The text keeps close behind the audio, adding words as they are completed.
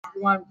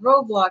everyone,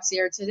 Roblox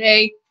here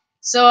today.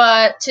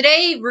 So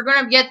today we're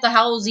gonna get the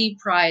Howl Z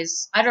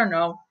prize. I don't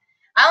know.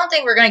 I don't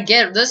think we're gonna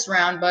get it this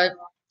round, but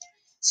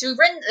to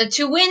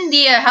win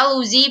the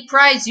Howl Z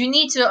prize, you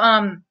need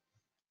to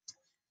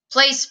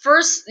place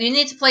first. You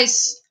need to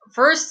place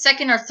first,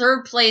 second, or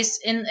third place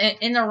in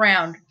the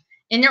round.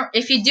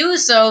 If you do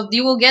so,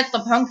 you will get the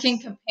Pumpkin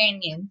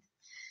Companion.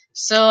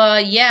 So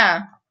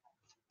yeah.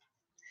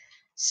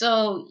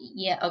 So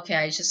yeah. Okay,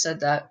 I just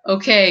said that.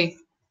 Okay.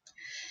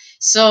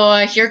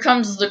 So here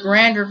comes the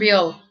grand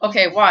reveal.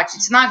 Okay, watch.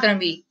 It's not gonna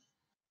be.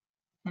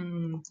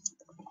 Hmm.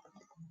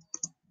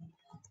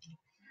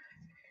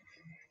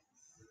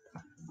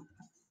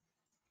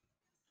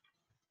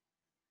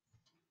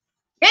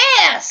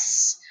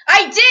 Yes!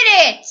 I did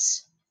it!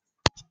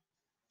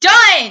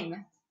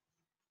 Done!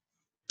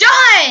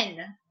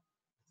 Done!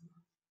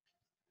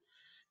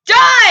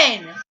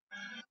 Done!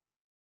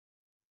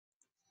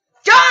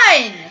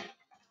 Done!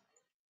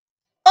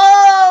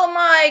 Oh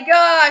my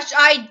gosh,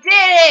 I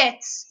did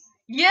it!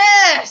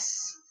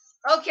 Yes!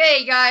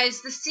 Okay,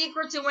 guys, the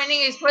secret to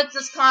winning is put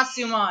this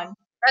costume on.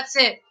 That's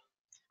it.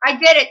 I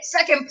did it!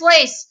 Second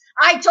place!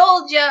 I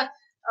told ya!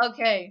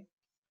 Okay.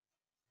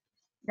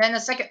 Then the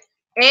second.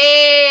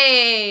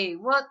 Hey!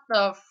 What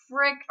the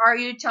frick are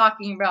you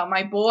talking about,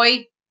 my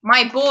boy?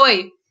 My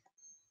boy!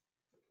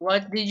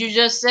 What did you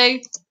just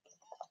say?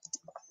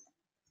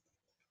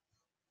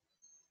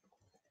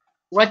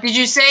 What did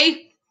you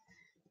say?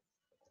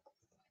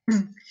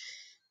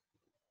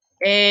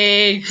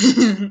 Hey.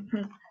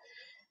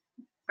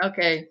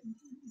 Okay.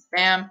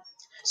 Bam.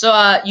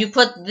 So you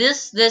put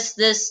this.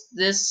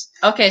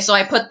 Okay, so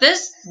I put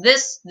this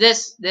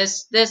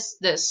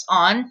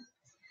on,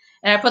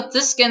 and I put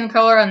this skin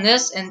color on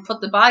this, and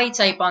put the body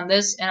type on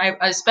this, and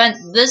I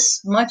spent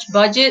this much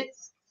budget.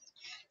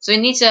 So you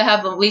need to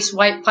have at least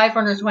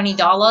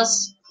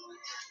 $520,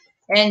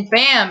 and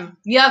bam,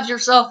 you have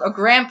yourself a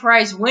grand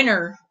prize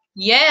winner.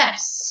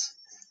 Yes.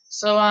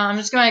 So I'm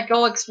just gonna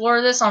go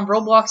explore this on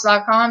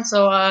Roblox.com.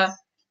 So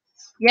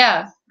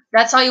yeah,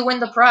 that's how you win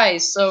the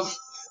prize. So,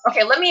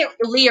 okay, let me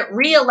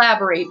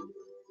re-elaborate.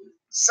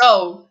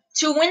 So,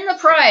 to win the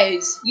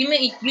prize, you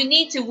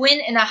need to win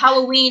in a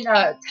Halloween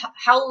round.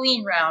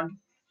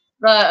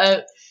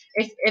 The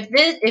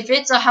if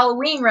it's a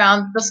Halloween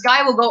round, the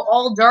sky will go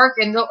all dark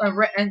and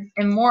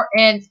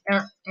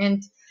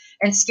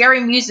scary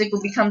music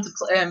will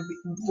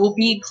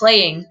be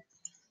playing,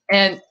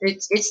 and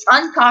it's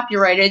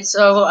uncopyrighted,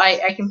 so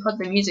I can put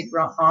the music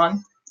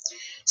on.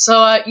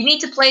 So you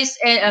need to place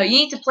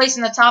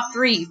in the top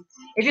three.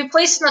 If you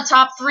place in the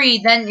top three,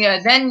 then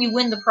you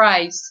win the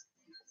prize.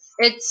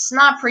 It's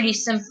not pretty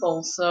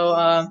simple. So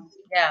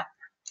yeah.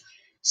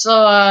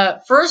 So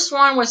first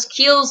one was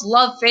Keel's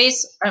Love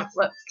Face.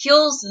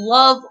 Keel's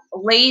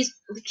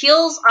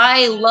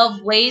I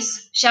Love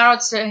Lace.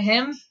 Shoutouts to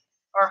him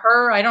or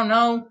her. I don't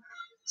know.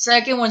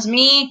 Second was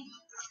me,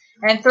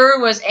 and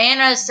third was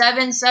Anna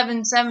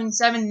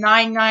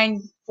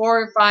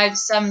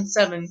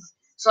 7777994577.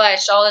 So I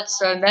shoutouts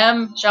to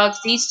them. Shoutouts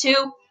to these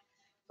two.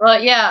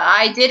 But yeah,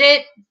 I did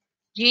it.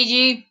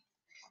 GG.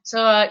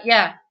 So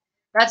yeah,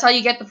 that's how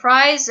you get the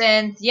prize.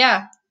 And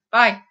yeah,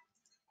 bye.